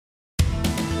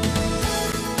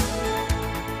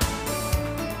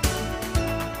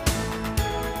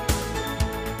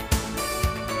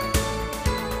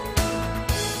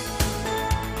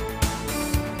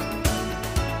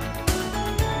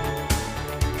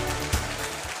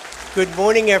Good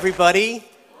morning, everybody.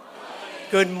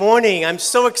 Good morning. I'm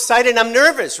so excited. I'm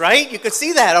nervous, right? You could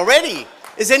see that already.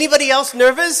 Is anybody else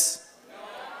nervous?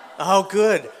 Oh,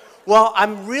 good. Well,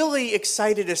 I'm really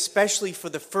excited, especially for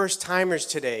the first-timers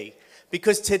today,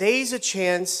 because today's a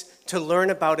chance to learn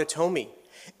about Atomy.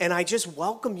 And I just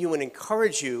welcome you and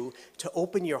encourage you to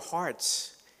open your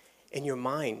hearts and your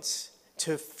minds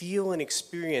to feel and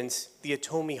experience the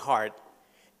Atomy heart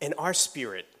and our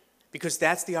spirit, because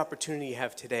that's the opportunity you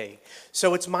have today.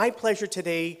 So it's my pleasure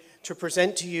today to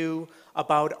present to you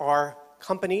about our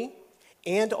company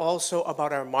and also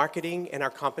about our marketing and our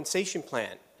compensation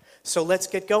plan. So let's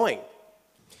get going.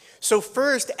 So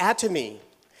first, Atomy.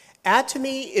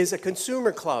 Atomy is a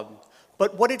consumer club,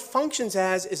 but what it functions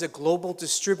as is a global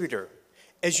distributor.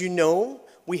 As you know,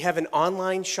 we have an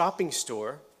online shopping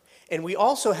store, and we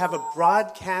also have a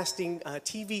broadcasting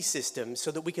TV system so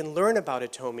that we can learn about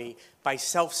Atomy by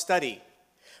self-study.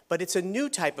 But it's a new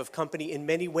type of company in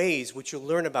many ways, which you'll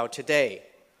learn about today.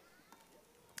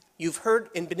 You've heard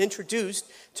and been introduced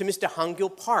to Mr.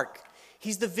 Hangil Park.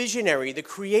 He's the visionary, the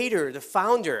creator, the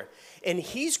founder, and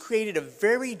he's created a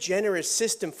very generous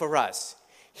system for us.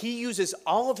 He uses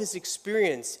all of his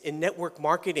experience in network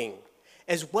marketing.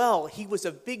 As well, he was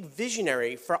a big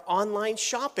visionary for online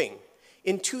shopping.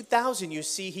 In 2000, you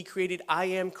see, he created I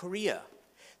Am Korea.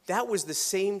 That was the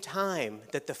same time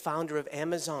that the founder of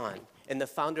Amazon and the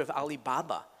founder of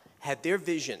Alibaba had their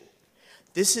vision.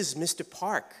 This is Mr.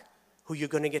 Park, who you're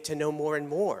going to get to know more and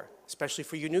more, especially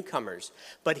for you newcomers.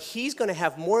 But he's going to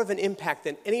have more of an impact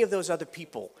than any of those other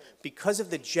people because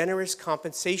of the generous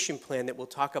compensation plan that we'll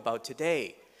talk about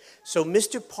today. So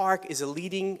Mr. Park is a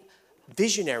leading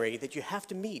visionary that you have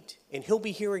to meet, and he'll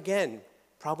be here again,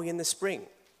 probably in the spring.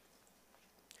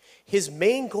 His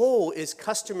main goal is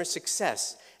customer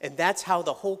success, and that's how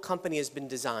the whole company has been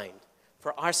designed,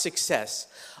 for our success.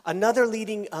 Another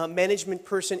leading management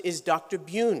person is Dr.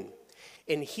 Bune,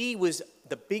 and he was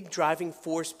the big driving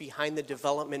force behind the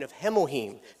development of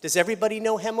Hemohim. Does everybody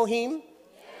know Hemohim?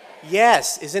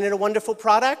 Yes. Isn't it a wonderful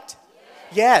product?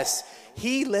 Yes.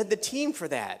 He led the team for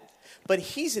that. But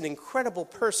he's an incredible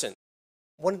person,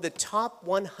 one of the top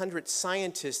 100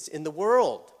 scientists in the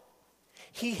world.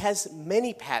 He has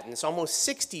many patents, almost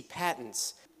 60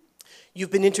 patents.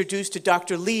 You've been introduced to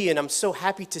Dr. Lee, and I'm so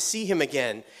happy to see him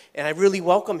again. And I really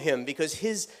welcome him because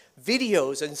his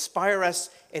videos inspire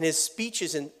us, and his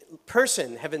speeches in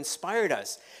person have inspired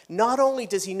us. Not only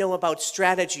does he know about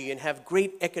strategy and have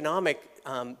great economic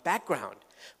background,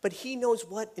 but he knows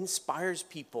what inspires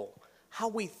people, how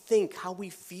we think, how we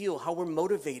feel, how we're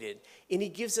motivated. And he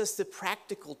gives us the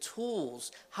practical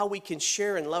tools, how we can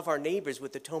share and love our neighbors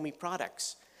with the Atomy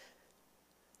products.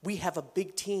 We have a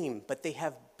big team, but they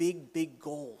have big, big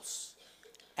goals.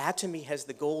 Atomy has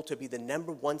the goal to be the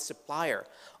 #1 supplier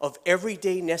of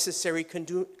everyday necessary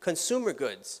consumer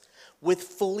goods with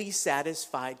fully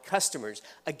satisfied customers.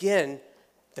 Again,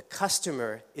 the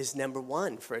customer is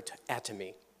 #1 for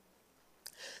Atomy.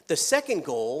 The second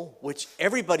goal, which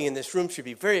everybody in this room should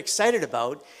be very excited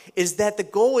about, is that the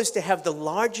goal is to have the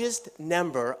largest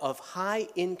number of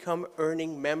high-income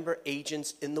earning member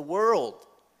agents in the world.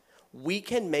 We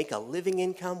can make a living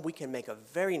income, we can make a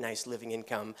very nice living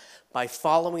income by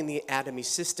following the Atomy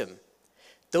system.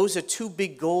 Those are two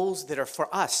big goals that are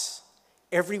for us,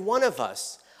 every one of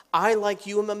us. I, like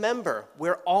you, am a member.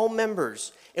 We're all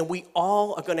members, and we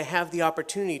all are going to have the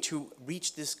opportunity to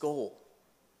reach this goal.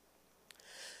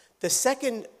 The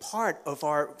second part of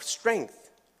our strength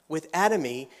with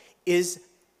Atomy is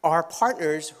our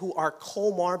partners who are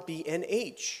Kolmar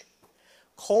B&H.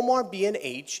 Kolmar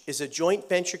B&H is a joint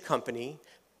venture company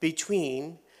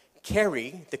between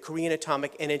KERI, the Korean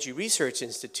Atomic Energy Research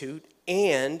Institute,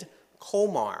 and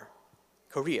Kolmar,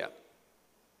 Korea.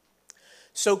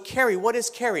 So KERI, what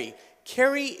is KERI?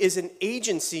 KERI is an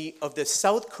agency of the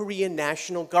South Korean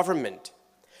national government.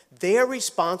 They are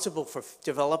responsible for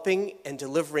developing and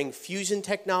delivering fusion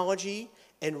technology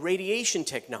and radiation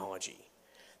technology.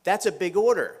 That's a big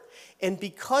order. And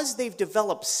because they've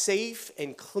developed safe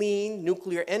and clean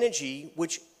nuclear energy,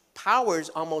 which powers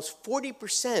almost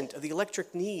 40% of the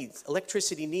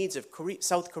electricity needs of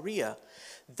South Korea,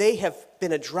 they have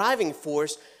been a driving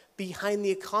force behind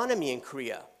the economy in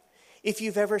Korea. If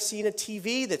you've ever seen a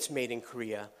TV that's made in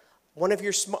Korea,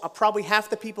 probably half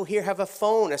the people here have a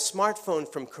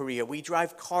smartphone from Korea. We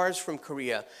drive cars from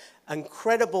Korea.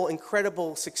 Incredible,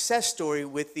 incredible success story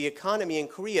with the economy in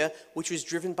Korea, which was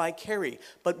driven by KERI.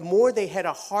 But more, they had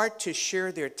a heart to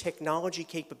share their technology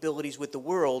capabilities with the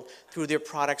world through their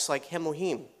products like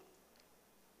Hemohim.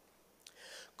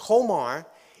 Kolmar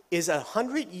is a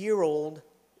 100-year-old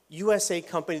USA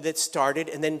company that started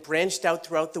and then branched out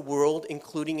throughout the world,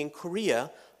 including in Korea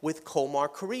with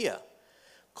Kolmar Korea.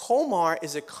 Kolmar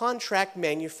is a contract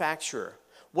manufacturer.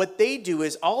 What they do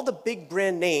is all the big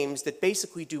brand names that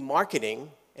basically do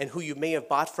marketing and who you may have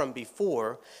bought from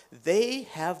before, they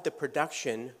have the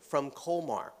production from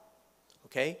Kolmar,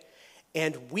 okay?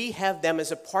 And we have them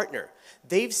as a partner.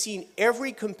 They've seen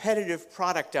every competitive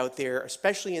product out there,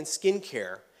 especially in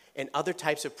skincare and other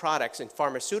types of products and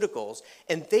pharmaceuticals,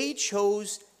 and they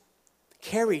chose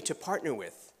Kerry to partner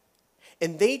with.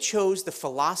 And they chose the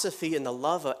philosophy and the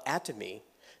love of Atomy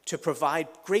to provide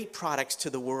great products to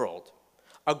the world.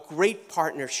 A great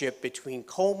partnership between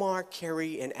Kolmar,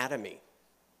 Kerry, and Atomy.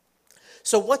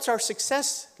 So what's our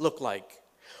success look like?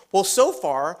 Well, so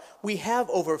far, we have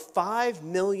over 5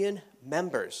 million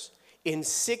members in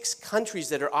 6 countries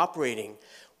that are operating.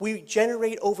 We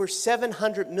generate over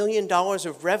 $700 million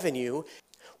of revenue.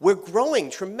 We're growing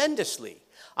tremendously.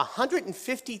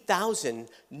 150,000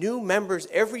 new members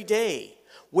every day.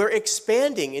 We're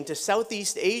expanding into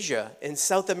Southeast Asia and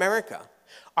South America.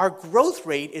 Our growth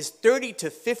rate is 30 to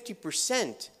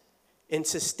 50% in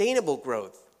sustainable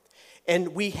growth.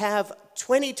 And we have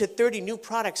 20 to 30 new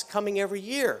products coming every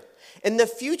year. And the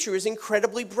future is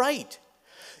incredibly bright.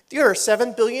 There are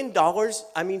 $7 billion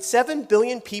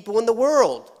people in the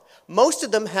world. Most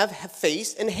of them have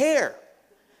face and hair.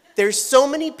 There's so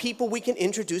many people we can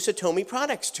introduce Atomy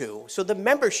products to, so the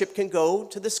membership can go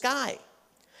to the sky.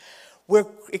 We're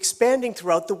expanding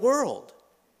throughout the world.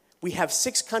 We have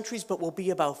 6 countries, but we'll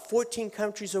be about 14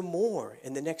 countries or more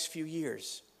in the next few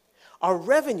years. Our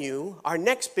revenue, our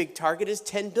next big target is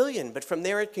 10 billion, but from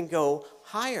there it can go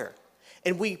higher.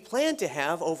 And we plan to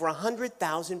have over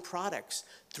 100,000 products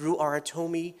through our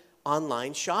Atomy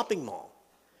online shopping mall.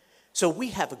 So we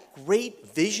have a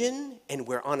great vision, and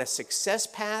we're on a success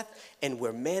path, and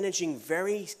we're managing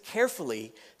very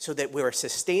carefully so that we're a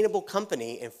sustainable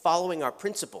company and following our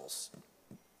principles.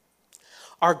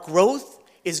 Our growth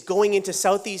is going into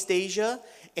Southeast Asia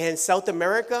and South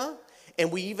America,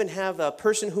 and we even have a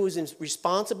person who is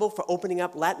responsible for opening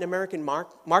up Latin American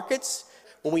markets.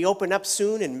 When we open up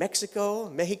soon in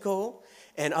Mexico,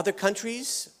 and other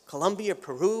countries, Colombia,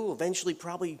 Peru, eventually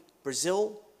probably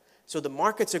Brazil. So the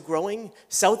markets are growing.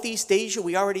 Southeast Asia,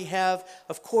 we already have,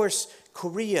 of course,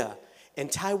 Korea and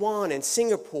Taiwan and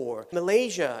Singapore.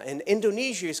 Malaysia and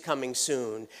Indonesia is coming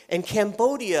soon. And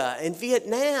Cambodia and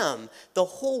Vietnam. The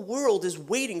whole world is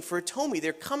waiting for Atomy.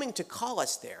 They're coming to call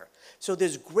us there. So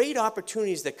there's great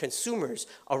opportunities that consumers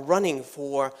are running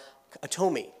for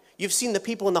Atomy. You've seen the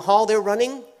people in the hall they're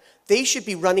running? They should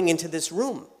be running into this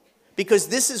room because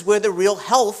this is where the real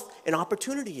health and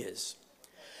opportunity is.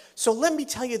 So let me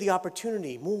tell you the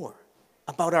opportunity more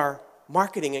about our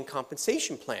marketing and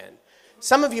compensation plan.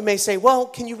 Some of you may say, well,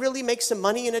 can you really make some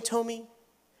money in Atomy?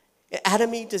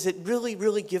 Atomy, does it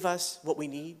really give us what we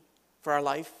need for our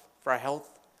life, for our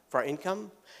health, for our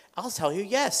income? I'll tell you,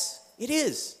 yes, it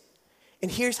is.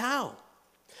 And here's how.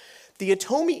 The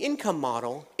Atomy income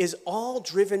model is all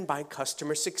driven by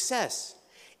customer success.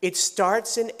 It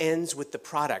starts and ends with the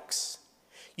products.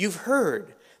 You've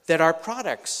heard that our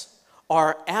products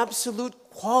are absolute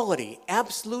quality,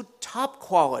 absolute top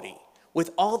quality,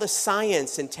 with all the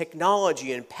science and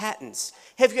technology and patents.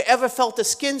 Have you ever felt a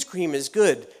skin cream as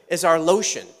good as our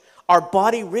lotion? Our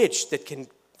Body Rich that can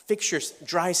fix your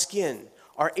dry skin.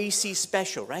 Our AC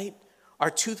Special, right? Our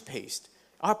toothpaste.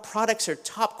 Our products are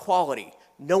top quality.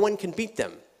 No one can beat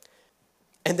them.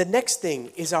 And the next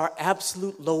thing is our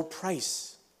absolute low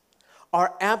price.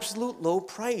 Our absolute low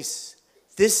price.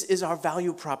 This is our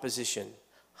value proposition.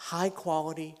 High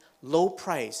quality, low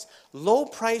price. Low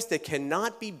price that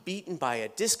cannot be beaten by a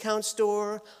discount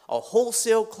store, a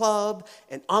wholesale club,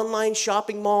 an online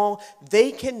shopping mall.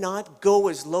 They cannot go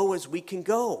as low as we can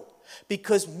go.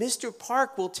 Because Mr.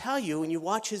 Park will tell you, and you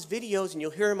watch his videos and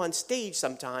you'll hear him on stage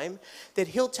sometime, that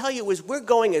he'll tell you is we're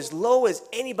going as low as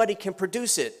anybody can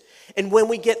produce it. And when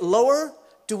we get lower,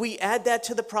 do we add that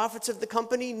to the profits of the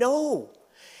company? No.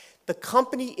 The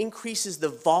company increases the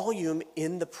volume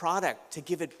in the product to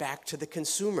give it back to the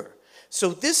consumer. So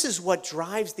this is what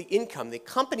drives the income. The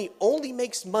company only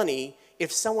makes money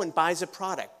if someone buys a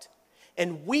product.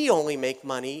 And we only make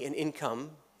money and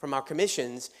income from our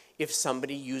commissions if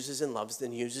somebody uses and loves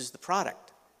and uses the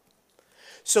product.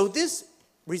 So this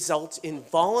results in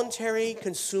voluntary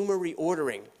consumer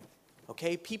reordering.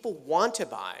 Okay, people want to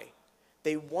buy.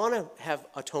 They want to have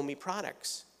Atomy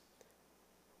products.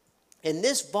 And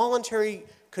this voluntary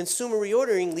consumer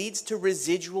reordering leads to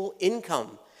residual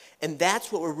income. And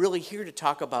that's what we're really here to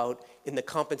talk about in the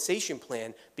compensation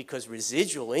plan, because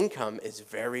residual income is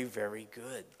very, very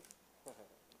good.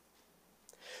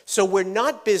 So we're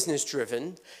not business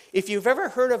driven. If you've ever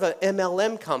heard of an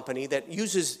MLM company that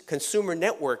uses consumer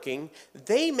networking,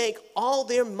 they make all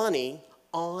their money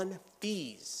on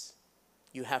fees.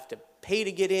 You have to pay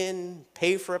to get in,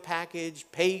 pay for a package,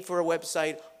 pay for a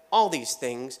website, all these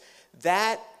things.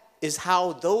 That is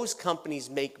how those companies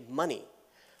make money.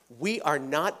 We are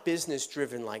not business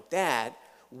driven like that.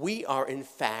 We are in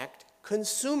fact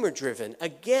consumer driven.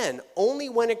 Again, only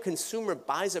when a consumer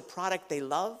buys a product they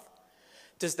love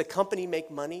does the company make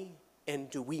money, and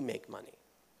do we make money.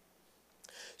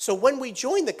 So when we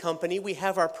join the company, we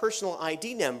have our personal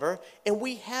ID number, and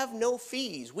we have no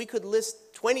fees. We could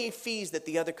list 20 fees that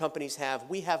the other companies have.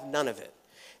 We have none of it.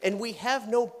 And we have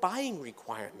no buying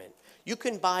requirement. You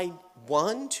can buy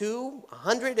 1, 2,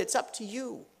 100, it's up to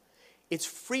you. It's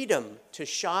freedom to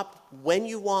shop when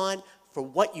you want, for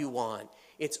what you want.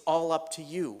 It's all up to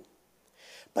you.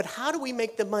 But how do we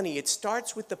make the money? It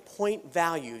starts with the point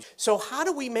values. So how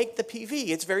do we make the PV?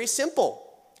 It's very simple.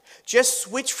 Just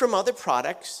switch from other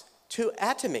products to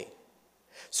Atomy.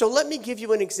 So let me give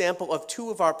you an example of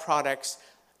two of our products,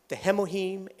 the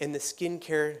Hemoheme and the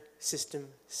Skincare System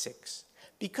 6,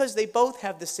 because they both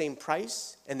have the same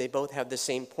price and they both have the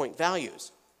same point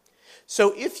values.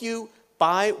 So if you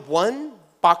buy one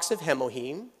box of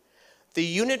Hemoheme, the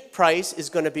unit price is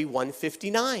going to be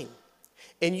 $159.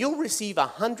 And you'll receive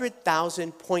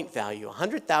 100,000 point value,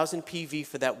 100,000 PV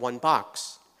for that one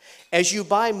box. As you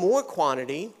buy more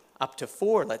quantity, up to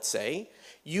 4, let's say,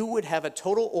 you would have a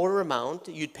total order amount.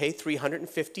 You'd pay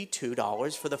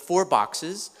 $352 for the 4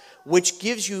 boxes, which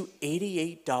gives you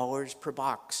 $88 per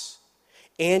box.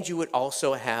 And you would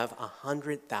also have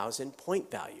 100,000 point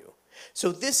value.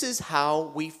 So this is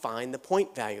how we find the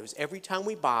point values. Every time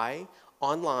we buy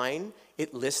online,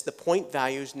 it lists the point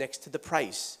values next to the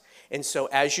price. And so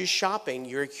as you're shopping,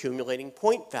 you're accumulating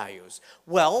point values.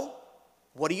 Well,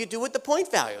 what do you do with the point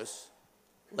values?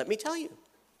 Let me tell you.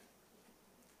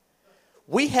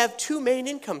 We have 2 main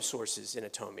income sources in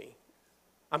Atomy.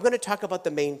 I'm going to talk about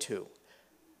the main 2,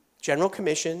 General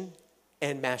Commission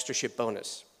and Mastership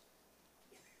Bonus.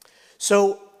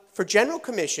 So for General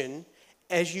Commission,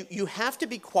 as you have to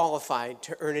be qualified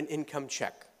to earn an income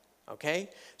check, okay?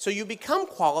 So you become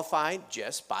qualified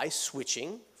just by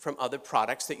switching from other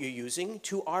products that you're using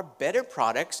to our better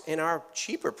products and our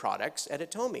cheaper products at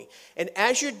Atomy. And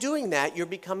as you're doing that, you're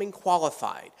becoming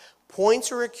qualified.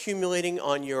 Points are accumulating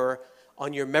on your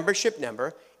membership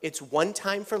number. It's one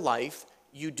time for life.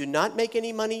 You do not make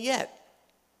any money yet,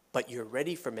 but you're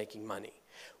ready for making money.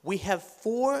 We have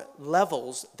 4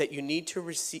 levels that you need to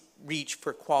reach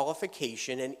for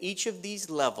qualification, and each of these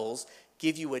levels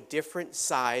give you a different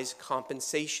size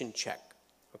compensation check,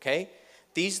 okay?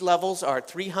 These levels are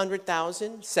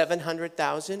 300,000,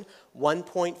 700,000,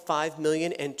 1.5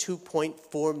 million, and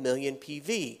 2.4 million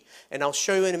PV. And I'll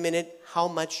show you in a minute how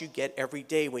much you get every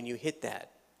day when you hit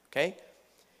that, okay?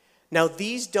 Now,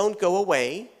 these don't go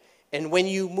away, and when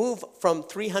you move from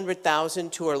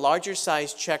 300,000 to a larger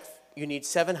size check, you need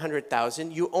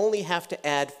 700,000, you only have to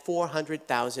add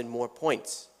 400,000 more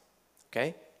points,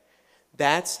 okay?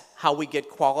 That's how we get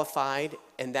qualified,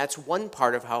 and that's one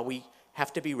part of how we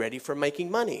have to be ready for making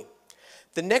money.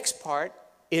 The next part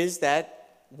is that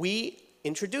we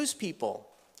introduce people,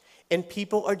 and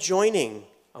people are joining,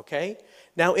 okay?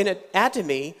 Now in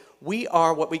Atomy, we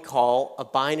are what we call a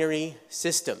binary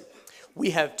system.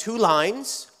 We have 2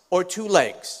 lines or 2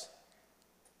 legs.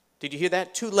 Did you hear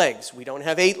that? 2 legs. We don't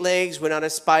have 8 legs. We're not a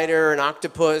spider, an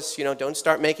octopus. You know, don't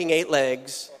start making 8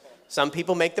 legs. Some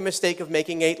people make the mistake of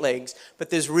making 8 legs, but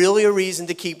there's really a reason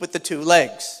to keep with the 2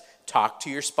 legs. Talk to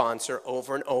your sponsor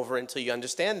over and over until you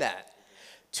understand that.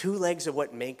 2 legs are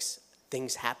what makes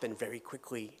things happen very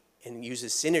quickly and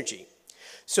uses synergy.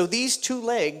 So these 2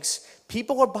 legs,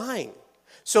 people are buying.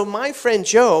 So my friend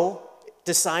Joe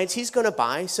decides he's going to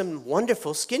buy some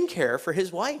wonderful skincare for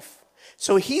his wife.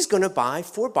 So he's going to buy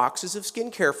 4 boxes of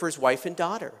skincare for his wife and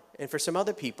daughter and for some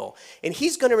other people. And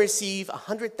he's going to receive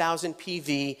 100,000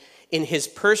 PV in his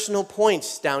personal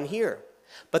points down here.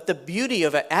 But the beauty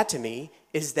of Atomy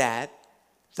is that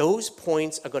those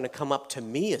points are going to come up to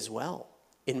me as well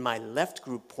in my left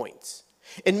group points.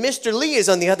 And Mr. Lee is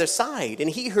on the other side, and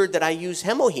he heard that I use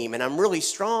Hemoheme, and I'm really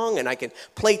strong, and I can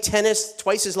play tennis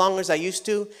twice as long as I used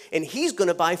to, and he's going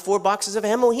to buy 4 boxes of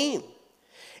Hemoheme.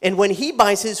 And when he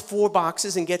buys his 4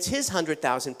 boxes and gets his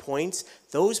 100,000 points,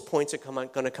 those points are going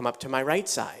to come up to my right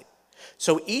side.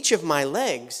 So each of my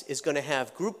legs is going to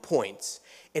have group points,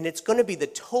 and it's going to be the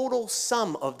total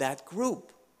sum of that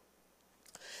group.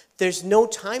 There's no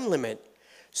time limit.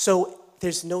 So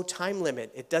there's no time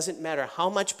limit. It doesn't matter how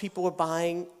much people are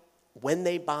buying, when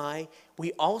they buy.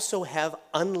 We also have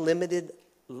unlimited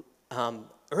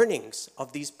earnings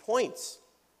of these points.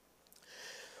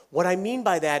 What I mean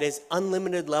by that is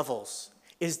unlimited levels,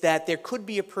 is that there could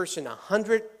be a person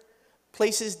 100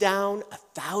 places down,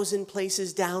 1,000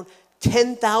 places down,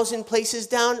 10,000 places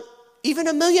down, even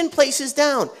 1,000,000 places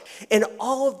down. And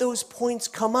all of those points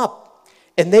come up,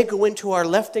 and they go into our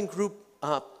left-hand group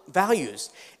values.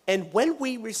 And when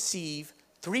we receive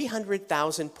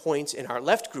 300,000 points in our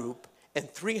left group and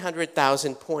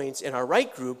 300,000 points in our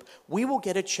right group, we will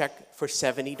get a check for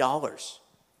 $70.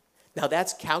 Now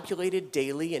that's calculated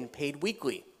daily and paid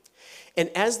weekly. And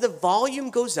as the volume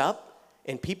goes up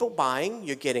and people buying,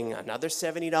 you're getting another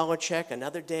 $70 check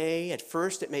another day. At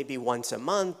first it may be once a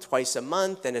month, twice a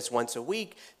month, then it's once a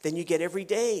week, then you get every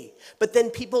day. But then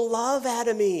people love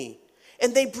Atomy,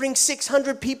 and they bring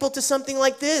 600 people to something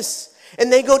like this, and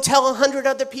they go tell 100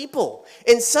 other people.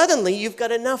 And suddenly you've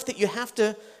got enough that you have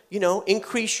to,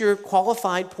 increase your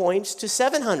qualified points to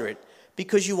 700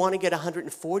 because you want to get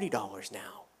 $140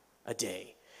 now a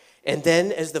day. And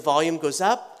then as the volume goes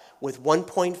up, with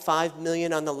 1.5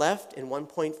 million on the left and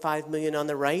 1.5 million on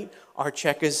the right, our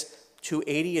check is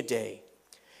 $280 a day.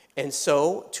 And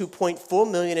so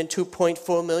 2.4 million and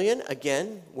 2.4 million,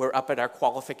 again, we're up at our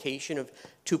qualification of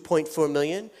 2.4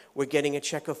 million. We're getting a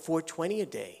check of $420 a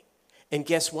day. And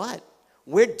guess what?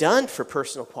 We're done for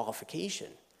personal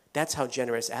qualification. That's how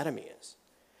generous Atomy is.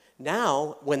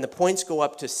 Now, when the points go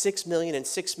up to 6 million and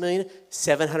 6 million,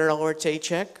 $700 a day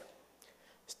check.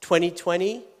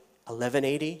 2020,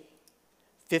 $1,180.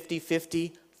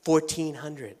 50/50,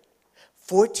 $1,400.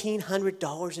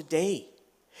 $1,400 a day.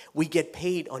 We get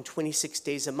paid on 26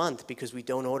 days a month because we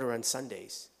don't order on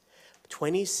Sundays.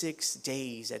 26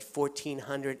 days at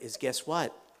 $1,400 is, guess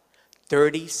what?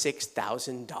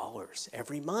 $36,000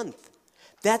 every month.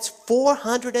 That's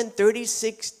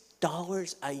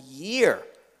 $436 a year.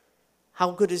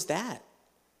 How good is that?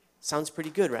 Sounds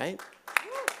pretty good, right?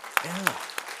 Yeah.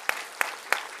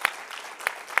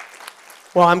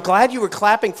 Well, I'm glad you were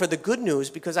clapping for the good news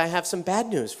because I have some bad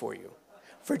news for you.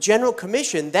 For general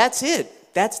commission, that's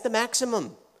it. That's the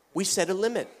maximum. We set a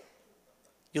limit.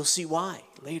 You'll see why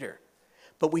later.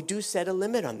 But we do set a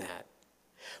limit on that.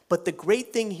 But the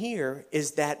great thing here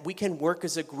is that we can work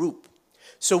as a group.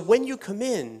 So when you come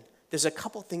in, there's a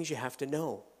couple things you have to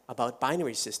know about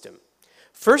binary system.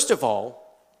 First of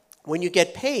all, when you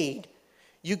get paid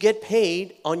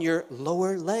on your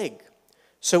lower leg.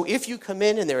 So if you come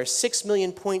in and there are 6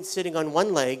 million points sitting on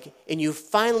one leg and you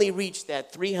finally reach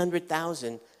that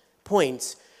 300,000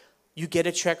 points, you get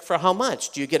a check for how much?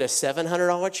 Do you get a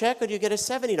 $700 check or do you get a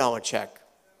 $70 check?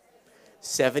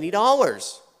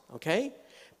 $70, okay?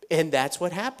 And that's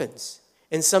what happens.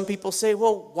 And some people say,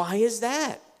 well, why is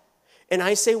that? And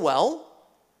I say, well,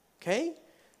 okay,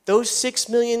 those 6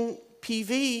 million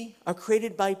PV are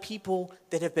created by people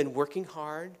that have been working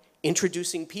hard,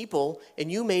 introducing people,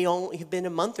 and you may only have been a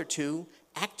month or two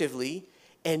actively,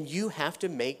 and you have to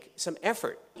make some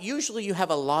effort. Usually you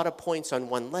have a lot of points on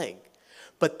one leg,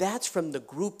 but that's from the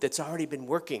group that's already been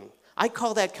working. I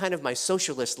call that kind of my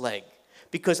socialist leg,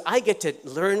 because I get to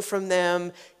learn from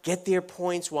them, get their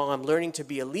points while I'm learning to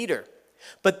be a leader.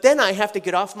 But then I have to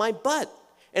get off my butt,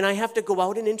 and I have to go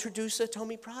out and introduce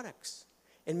Atomy products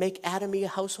and make Atomy a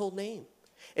household name.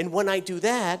 And when I do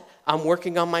that, I'm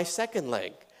working on my second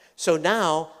leg. So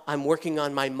now I'm working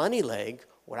on my money leg,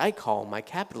 what I call my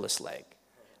capitalist leg,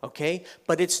 okay?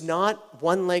 But it's not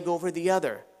one leg over the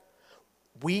other.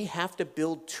 We have to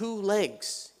build two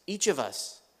legs, each of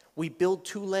us. We build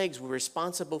two legs. We're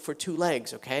responsible for two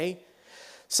legs, okay?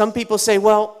 Some people say,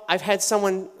 well, I've had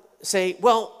someone say,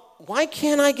 well, why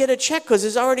can't I get a check? Because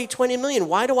there's already 20 million.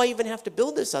 Why do I even have to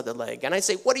build this other leg? And I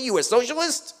say, what are you, a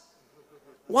socialist?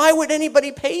 Why would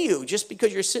anybody pay you just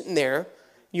because you're sitting there?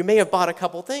 You may have bought a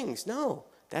couple things. No,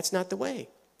 that's not the way.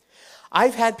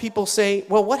 I've had people say,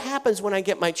 well, what happens when I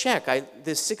get my check?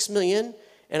 There's 6 million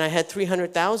and I had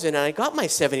 300,000 and I got my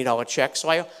 $70 check. So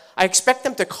I expect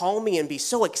them to call me and be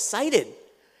so excited.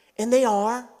 And they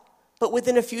are. But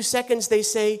within a few seconds they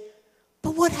say,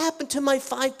 but what happened to my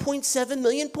 5.7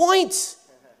 million points?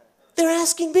 They're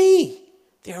asking me.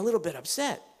 They're a little bit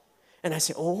upset. And I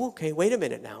say, oh, okay, wait a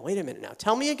minute now.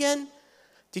 Tell me again.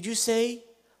 Did you say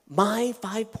my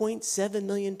 5.7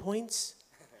 million points?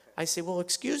 I say, well,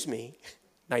 excuse me,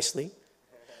 nicely.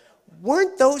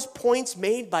 Weren't those points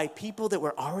made by people that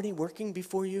were already working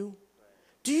before you?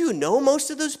 Do you know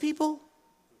most of those people?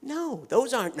 No,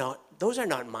 those are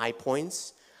not my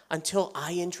points until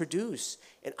I introduce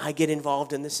and I get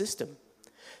involved in the system.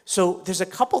 So there's a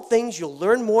couple things you'll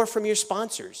learn more from your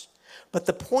sponsors. But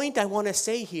the point I want to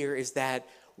say here is that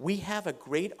we have a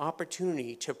great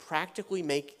opportunity to practically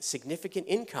make significant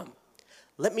income.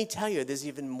 Let me tell you, there's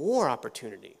even more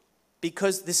opportunity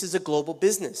because this is a global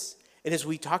business. And as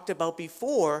we talked about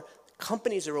before,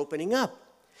 companies are opening up.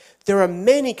 There are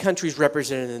many countries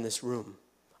represented in this room.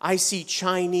 I see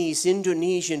Chinese,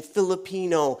 Indonesian,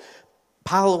 Filipino,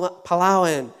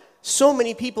 Palauan. So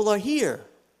many people are here.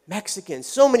 Mexicans,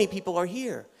 so many people are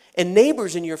here. And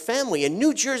neighbors in your family. And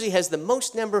New Jersey has the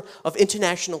most number of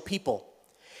international people.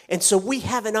 And so we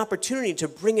have an opportunity to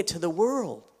bring it to the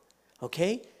world.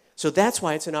 Okay? So that's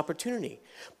why it's an opportunity.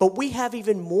 But we have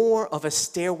even more of a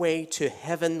stairway to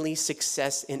heavenly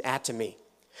success in Atomy.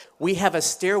 We have a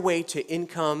stairway to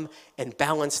income and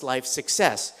balanced life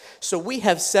success. So we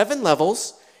have 7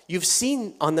 levels. You've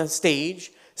seen on the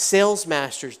stage Sales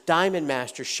Masters, Diamond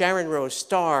Master, Sharon Rose,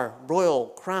 Star, Royal,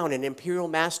 Crown, and Imperial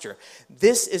Master.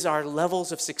 This is our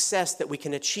levels of success that we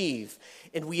can achieve.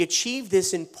 And we achieve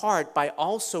this in part by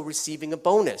also receiving a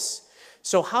bonus.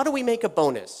 So how do we make a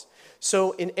bonus?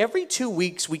 So in every 2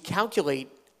 weeks, we calculate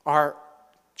our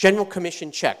general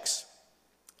commission checks.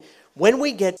 When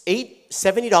we get 8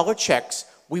 $70 checks,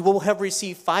 we will have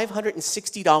received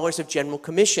 $560 of general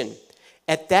commission.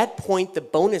 At that point, the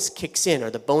bonus kicks in, or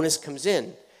the bonus comes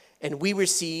in, and we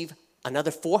receive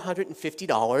another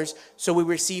 $450, so we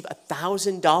receive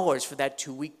 $1,000 for that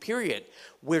 2-week period.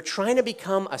 We're trying to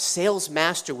become a sales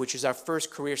master, which is our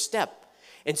first career step.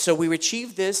 And so we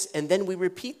achieve this, and then we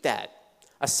repeat that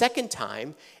a second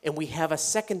time, and we have a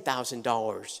second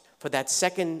 $1,000 for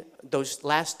those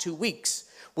last 2 weeks,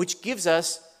 which gives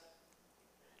us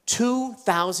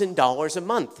 $2,000 a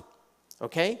month,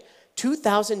 okay?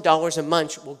 $2,000 a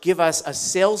month will give us a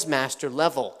sales master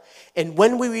level. And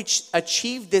when we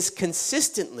achieve this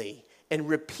consistently and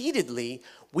repeatedly,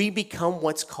 we become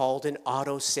what's called an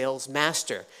auto sales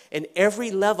master. And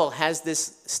every level has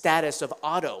this status of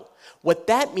auto. What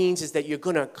that means is that you're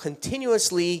going to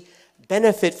continuously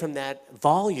benefit from that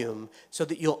volume so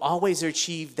that you'll always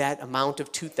achieve that amount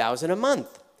of $2,000 a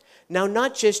month. Now,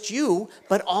 not just you,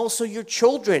 but also your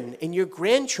children and your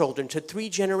grandchildren to 3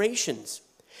 generations.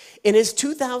 And is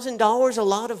 $2,000 a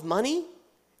lot of money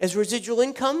as residual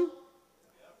income?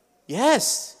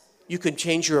 Yes. You could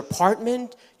change your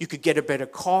apartment, you could get a better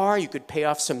car, you could pay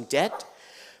off some debt.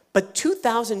 But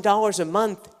 $2,000 a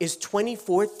month is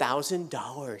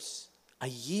 $24,000 a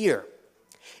year.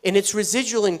 And it's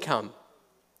residual income.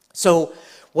 So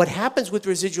what happens with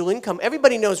residual income,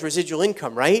 everybody knows residual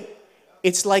income, right?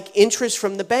 It's like interest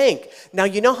from the bank. Now,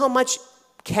 you know how much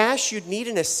cash you'd need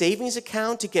in a savings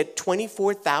account to get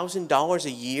 $24,000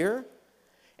 a year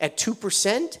at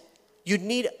 2%? You'd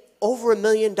need over $1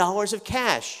 million of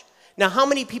cash. Now, how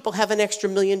many people have an extra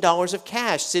 $1 million of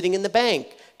cash sitting in the bank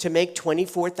to make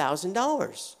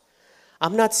 $24,000?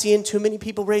 I'm not seeing too many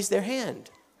people raise their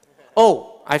hand.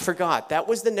 Oh, I forgot. That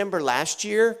was the number last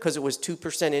year because it was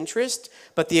 2% interest.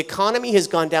 But the economy has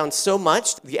gone down so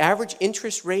much. The average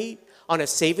interest rate on a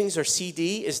savings or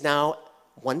CD is now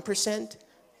 1%.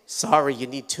 Sorry, you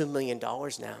need $2 million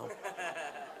now.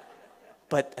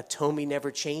 But Atomy never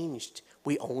changed.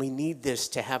 We only need this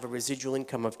to have a residual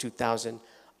income of $2,000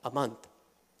 a month.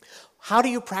 How do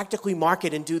you practically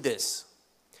market and do this?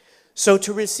 So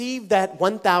to receive that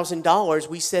 $1,000,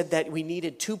 we said that we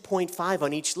needed 2.5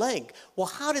 on each leg. Well,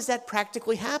 how does that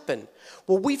practically happen?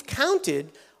 Well, we've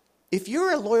counted, if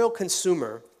you're a loyal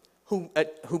consumer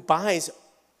who buys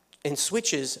and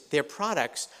switches their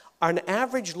products, an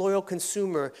average loyal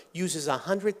consumer uses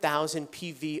 100,000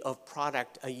 PV of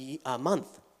product a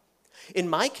month. In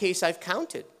my case, I've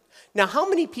counted. Now, how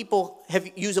many people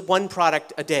have used 1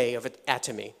 product a day of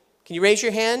Atomy? Can you raise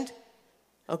your hand?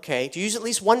 Okay. Do you use at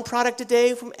least 1 product a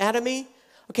day from Atomy?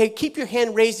 Okay, keep your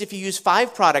hand raised if you use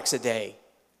 5 products a day.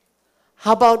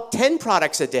 How about 10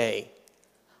 products a day?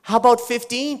 How about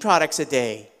 15 products a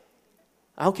day?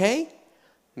 Okay.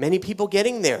 Many people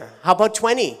getting there. How about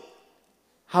 20?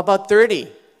 How about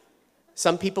 30?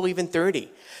 Some people even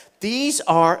 30. These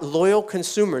are loyal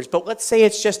consumers, but let's say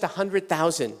it's just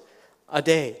 100,000 a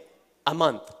day, a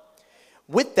month.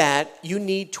 With that, you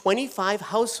need 25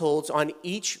 households on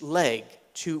each leg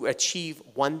to achieve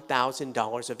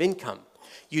 $1,000 of income.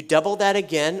 You double that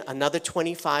again, another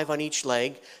 25 on each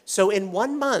leg. So in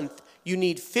 1 month, you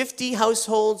need 50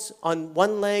 households on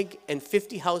one leg and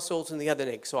 50 households on the other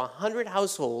leg. So 100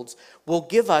 households will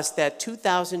give us that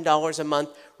 $2,000 a month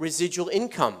residual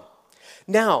income.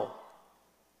 Now,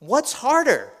 what's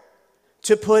harder?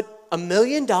 To put $1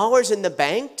 million in the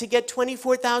bank to get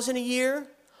 $24,000 a year?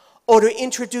 Or to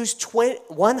introduce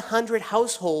 100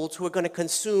 households who are going to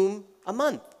consume a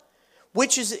month?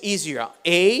 Which is easier?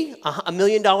 A, $1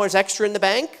 million extra in the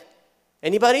bank?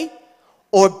 Anybody?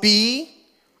 Or B,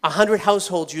 100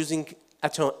 households using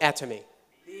Atomy?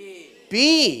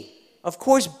 B. Of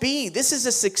course, B. This is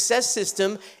a success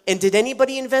system. And did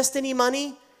anybody invest any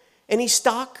money? Any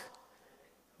stock?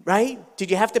 Right?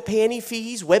 Did you have to pay any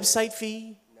fees? Website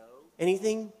fee? No.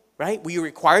 Anything? Right? Were you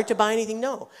required to buy anything?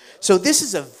 No. So this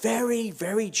is a very,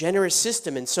 very generous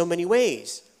system in so many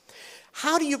ways.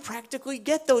 How do you practically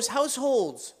get those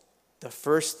households? The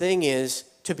first thing is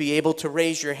to be able to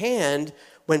raise your hand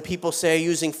when people say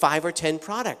using 5 or 10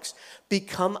 products.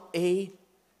 Become a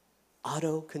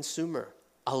auto consumer,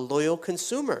 a loyal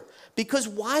consumer. Because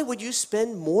why would you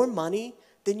spend more money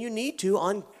than you need to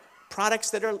on products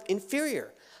that are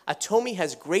inferior? Atomy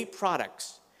has great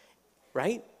products,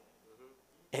 right?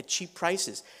 At cheap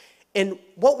prices. And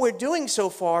what we're doing so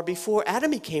far before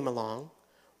Atomy came along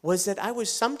was that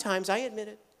sometimes, I admit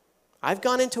it, I've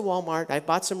gone into Walmart, I've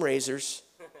bought some razors,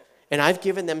 and I've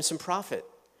given them some profit.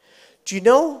 Do you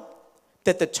know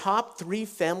that the top 3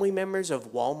 family members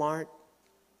of Walmart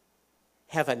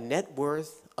have a net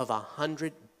worth of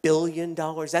 $100 billion?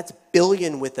 That's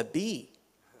billion with a B.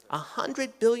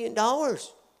 $100 billion.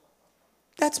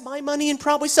 That's my money and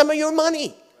probably some of your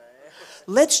money.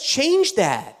 Let's change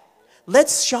that.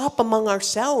 Let's shop among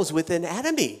ourselves within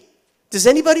Atomy. Does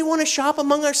anybody want to shop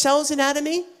among ourselves in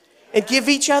Atomy and give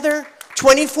each other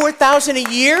 $24,000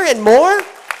 a year and more?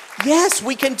 Yes,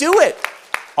 we can do it.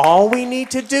 All we need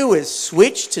to do is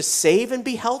switch to save and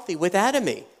be healthy with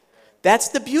Atomy. That's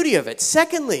the beauty of it.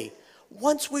 Secondly,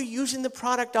 once we're using the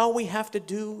product, all we have to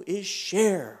do is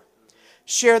share.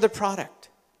 Share the product.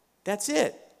 That's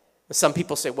it. Some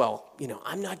people say, well,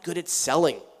 I'm not good at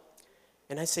selling.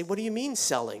 And I say, what do you mean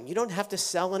selling? You don't have to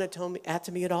sell an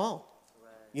Atomy at all.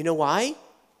 Right. You know why?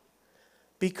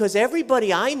 Because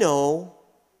everybody I know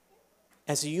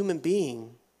as a human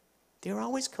being, they're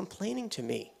always complaining to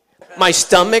me. My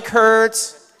stomach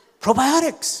hurts.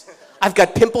 Probiotics. I've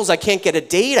got pimples. I can't get a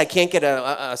date. I can't get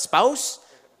a spouse.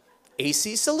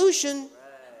 AC solution.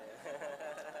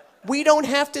 We don't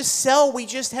have to sell. We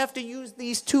just have to use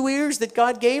these 2 ears that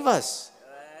God gave us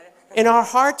in our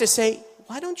heart to say,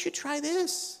 why don't you try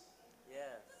this? Yeah.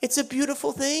 It's a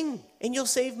beautiful thing, and you'll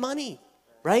save money,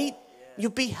 right? Yeah.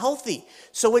 You'll be healthy.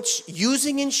 So it's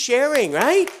using and sharing,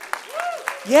 right?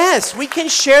 Yes, we can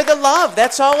share the love.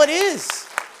 That's all it is.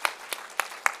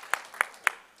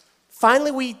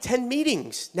 Finally, we attend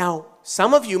meetings. Now,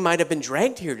 some of you might have been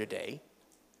dragged here today,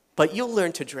 but you'll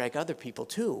learn to drag other people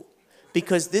too,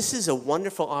 because this is a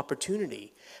wonderful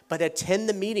opportunity. But attend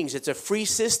the meetings. It's a free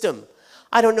system.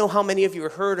 I don't know how many of you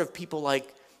have heard of people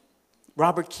like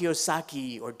Robert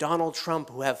Kiyosaki or Donald Trump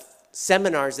who have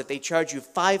seminars that they charge you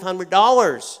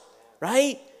 $500,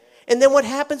 right? And then what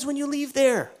happens when you leave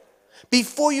there?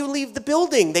 Before you leave the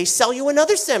building, they sell you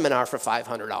another seminar for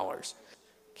 $500.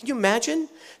 Can you imagine?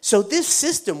 So this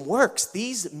system works.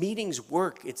 These meetings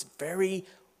work. It's very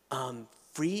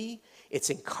free. It's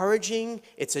encouraging.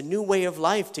 It's a new way of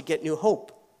life to get new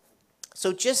hope.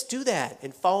 So just do that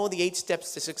and follow the 8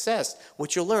 steps to success,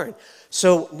 which you'll learn.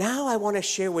 So now I want to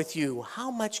share with you, how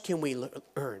much can we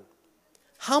earn?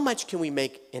 How much can we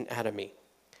make in Atomy?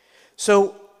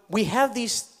 So we have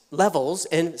these levels,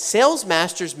 and sales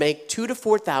masters make $2,000 to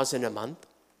 $4,000 a month.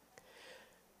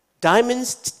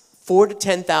 Diamonds, $4,000 to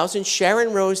 $10,000.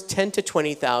 Sharon Rose, $10,000 to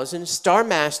 $20,000. Star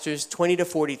Masters, $20,000 to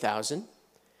 $40,000.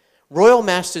 Royal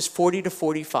Masters, $40,000 to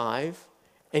 $45,000.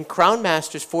 And Crown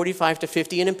Masters, $45,000 to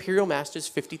 $50,000, and Imperial Masters,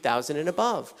 $50,000 and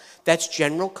above. That's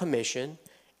general commission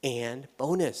and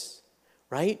bonus,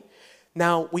 right?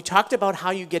 Now, we talked about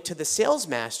how you get to the sales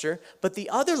master, but the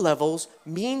other levels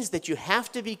means that you have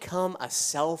to become a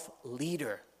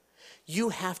self-leader. You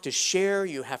have to share,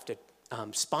 you have to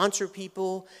sponsor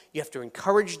people, you have to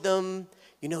encourage them.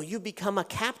 You become a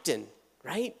captain,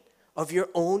 right?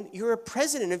 You're a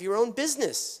president of your own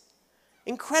business.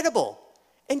 Incredible.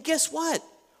 And guess what?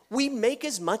 We make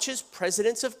as much as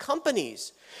presidents of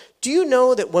companies. Do you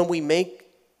know that when we make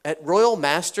at Royal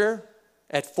Master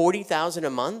at $40,000 a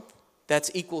month, that's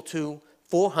equal to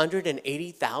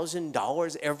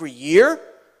 $480,000 every year?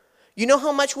 You know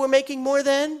how much we're making more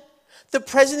than? The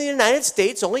President of the United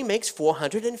States only makes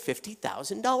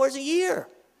 $450,000 a year.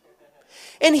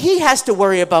 And he has to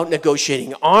worry about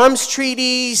negotiating arms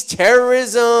treaties,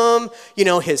 terrorism,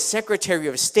 his Secretary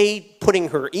of State putting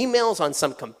her emails on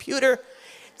some computer.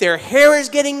 Their hair is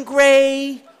getting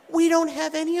gray. We don't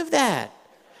have any of that.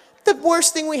 The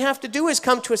worst thing we have to do is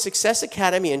come to a Success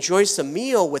Academy, enjoy some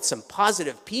meal with some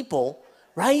positive people,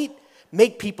 right?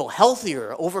 Make people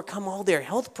healthier, overcome all their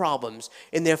health problems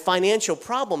and their financial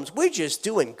problems. We're just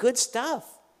doing good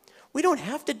stuff. We don't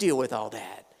have to deal with all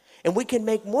that. And we can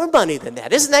make more money than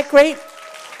that. Isn't that great?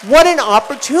 What an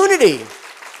opportunity.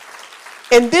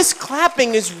 And this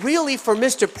clapping is really for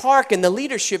Mr. Park and the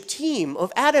leadership team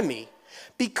of Atomy.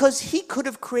 because he could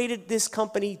have created this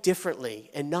company differently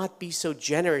and not be so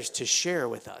generous to share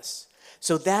with us.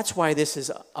 So that's why this is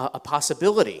a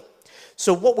possibility.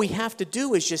 So what we have to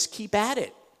do is just keep at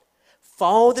it.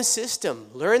 Follow the system,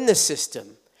 learn the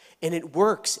system, and it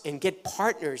works, and get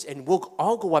partners, and we'll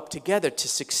all go up together to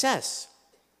success.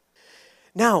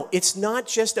 Now, it's not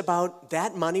just about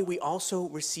that money. We also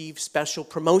receive special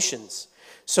promotions.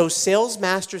 So sales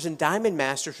masters and diamond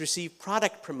masters receive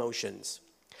product promotions.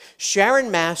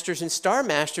 Sharon Masters and Star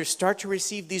Masters start to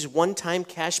receive these one-time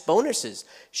cash bonuses.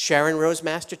 Sharon Rose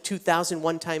Master, $2,000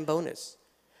 one-time bonus.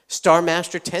 Star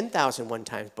Master, $10,000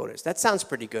 one-time bonus. That sounds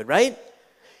pretty good, right?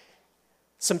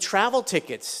 Some travel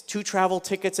tickets, 2 travel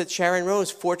tickets at Sharon Rose,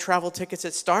 4 travel tickets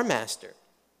at Star Master.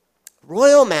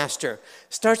 Royal Master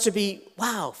starts to be,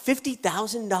 wow,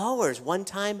 $50,000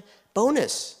 one-time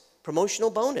bonus,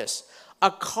 promotional bonus. A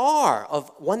car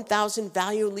of $1,000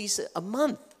 value Lisa a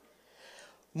month.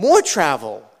 More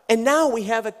travel, and now we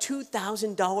have a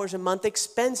 $2,000 a month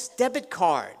expense debit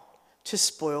card to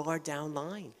spoil our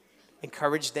downline.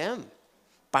 Encourage them.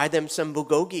 Buy them some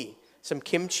bulgogi, some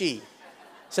kimchi,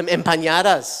 some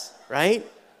empanadas, right?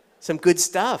 Some good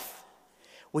stuff.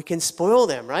 We can spoil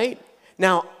them, right?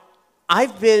 Now,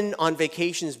 I've been on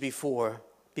vacations before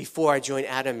I joined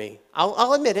Atomy.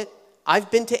 I'll admit it. I've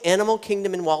been to Animal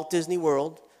Kingdom in Walt Disney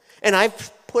World, and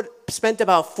I've spent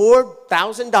about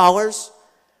 $4,000,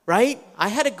 right? I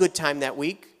had a good time that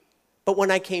week, but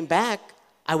when I came back,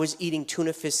 I was eating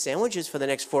tuna fish sandwiches for the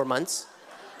next 4 months,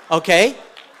 okay?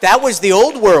 That was the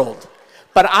old world.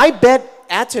 But I bet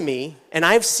Atomy, and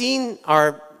I've seen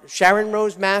our Sharon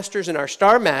Rose Masters and our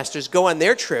Star Masters go on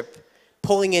their trip,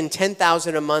 pulling in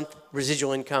 $10,000 a month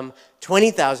residual income,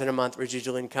 $20,000 a month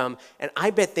residual income, and I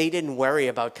bet they didn't worry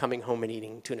about coming home and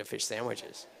eating tuna fish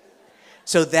sandwiches.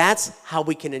 So that's how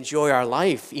we can enjoy our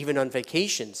life, even on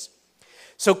vacations.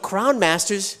 So Crown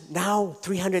Masters, now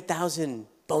 $300,000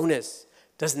 bonus.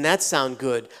 Doesn't that sound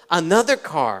good? Another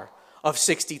car of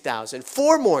 $60,000,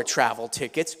 4 more travel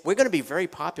tickets. We're going to be very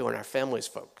popular in our families,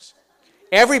 folks.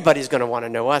 Everybody's going to want to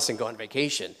know us and go on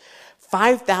vacation.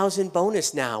 $5,000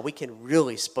 bonus now. We can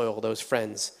really spoil those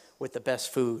friends with the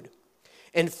best food.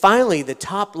 And finally, the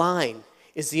top line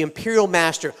is the Imperial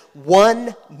Master,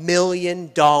 $1 million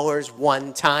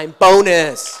one-time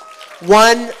bonus.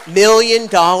 $1 million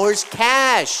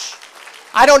cash.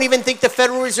 I don't even think the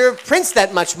Federal Reserve prints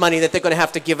that much money that they're going to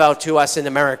have to give out to us in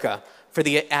America for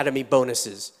the Atomy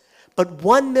bonuses. But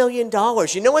 $1 million,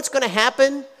 you know what's going to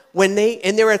happen when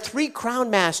and there are 3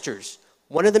 Crown Masters.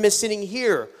 One of them is sitting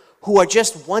here, who are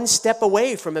just 1 step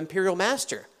away from Imperial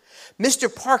Master.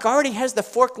 Mr. Park already has the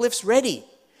forklifts ready.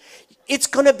 It's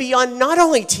going to be on not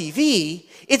only TV,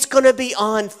 it's going to be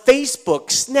on Facebook,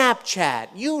 Snapchat,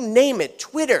 you name it,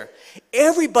 Twitter.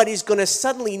 Everybody's going to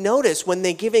suddenly notice when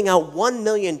they're giving out $1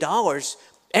 million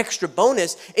extra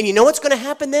bonus. And you know what's going to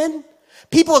happen then?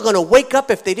 People are going to wake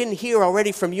up if they didn't hear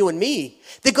already from you and me.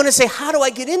 They're going to say, how do I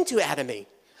get into Atomy?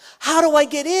 How do I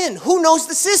get in? Who knows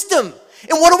the system?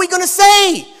 And what are we going to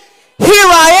say? Here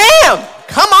I am.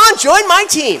 Come on, join my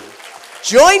team.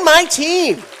 Join my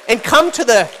team and come to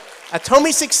the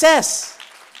Atomy success.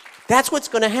 That's what's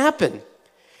going to happen.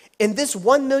 And this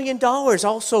 $1 million,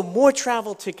 also more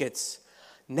travel tickets.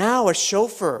 Now a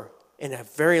chauffeur in a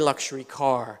very luxury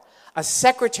car. A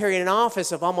secretary in an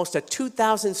office of almost a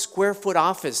 2,000 square foot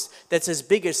office that's as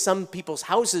big as some people's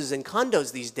houses and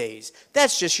condos these days.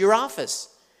 That's just your office.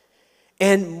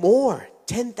 And more,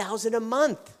 $10,000 a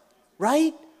month,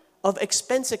 right? Of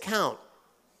expense account.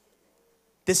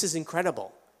 This is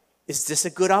incredible. Is this a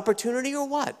good opportunity or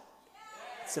what?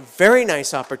 It's a very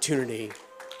nice opportunity.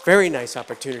 Very nice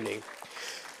opportunity.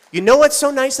 You know what's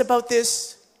so nice about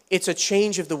this? It's a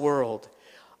change of the world.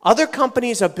 Other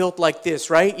companies are built like this,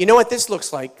 right? You know what this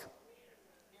looks like?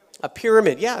 A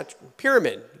pyramid. Yeah,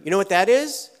 pyramid. You know what that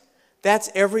is? That's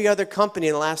every other company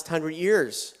in the last 100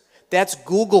 years. That's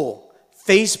Google,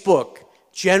 Facebook,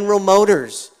 General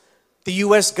Motors, the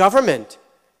US government.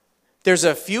 There's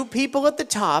a few people at the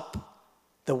top,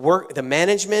 the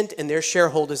management and their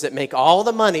shareholders that make all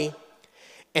the money,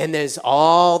 and there's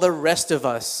all the rest of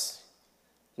us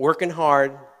working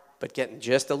hard, but getting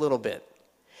just a little bit.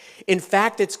 In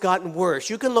fact, it's gotten worse.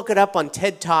 You can look it up on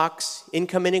TED Talks,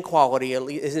 Income Inequality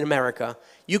in America.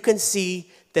 You can see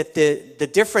that the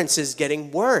difference is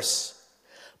getting worse.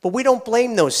 But we don't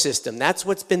blame those systems. That's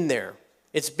what's been there.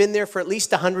 It's been there for at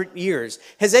least 100 years.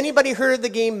 Has anybody heard of the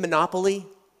game Monopoly?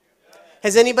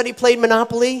 Has anybody played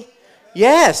Monopoly?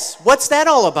 Yes. What's that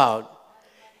all about?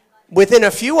 Within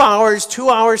a few hours, 2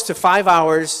 hours to 5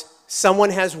 hours, someone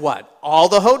has what? All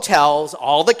the hotels,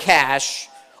 all the cash,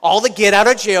 all the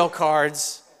get-out-of-jail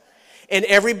cards, and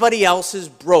everybody else is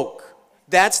broke.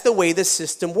 That's the way the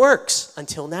system works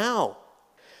until now.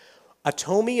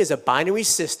 Atomy is a binary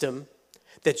system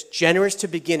that's generous to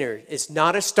beginners. It's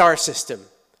not a star system.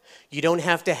 You don't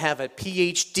have to have a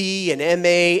PhD, an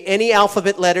MA, any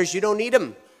alphabet letters. You don't need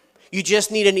them. You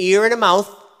just need an ear and a mouth,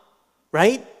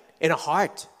 right? And a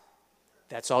heart.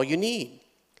 That's all you need.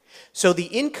 So the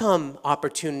income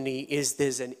opportunity is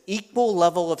there's an equal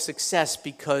level of success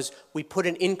because we put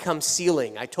an income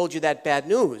ceiling. I told you that bad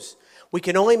news. We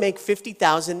can only make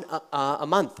 $50,000 a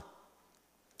month.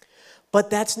 But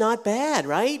that's not bad,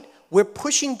 right? We're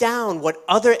pushing down what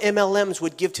other MLMs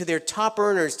would give to their top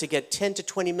earners to get 10 to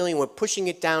 20 million. We're pushing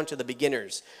it down to the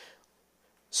beginners.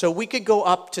 So we could go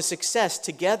up to success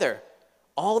together,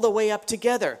 all the way up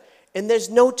together. And there's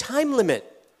no time limit.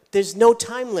 There's no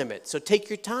time limit. So take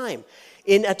your time.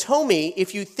 In Atomy,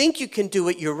 if you think you can do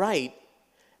it, you're right.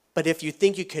 But if you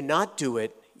think you cannot do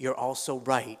it, you're also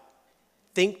right.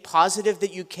 Think positive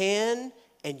that you can,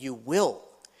 and you will.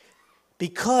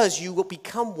 Because you will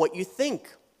become what you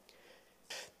think.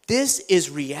 This is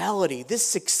reality. This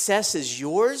success is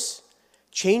yours.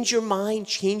 Change your mind,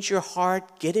 change your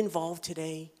heart. Get involved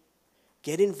today.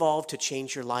 Get involved to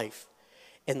change your life.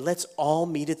 And let's all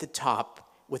meet at the top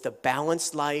with a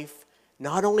balanced life,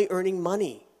 not only earning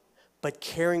money, but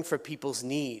caring for people's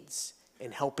needs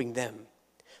and helping them.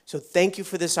 So thank you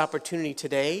for this opportunity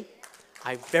today.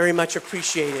 I very much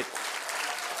appreciate it.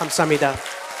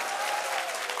 감사합니다.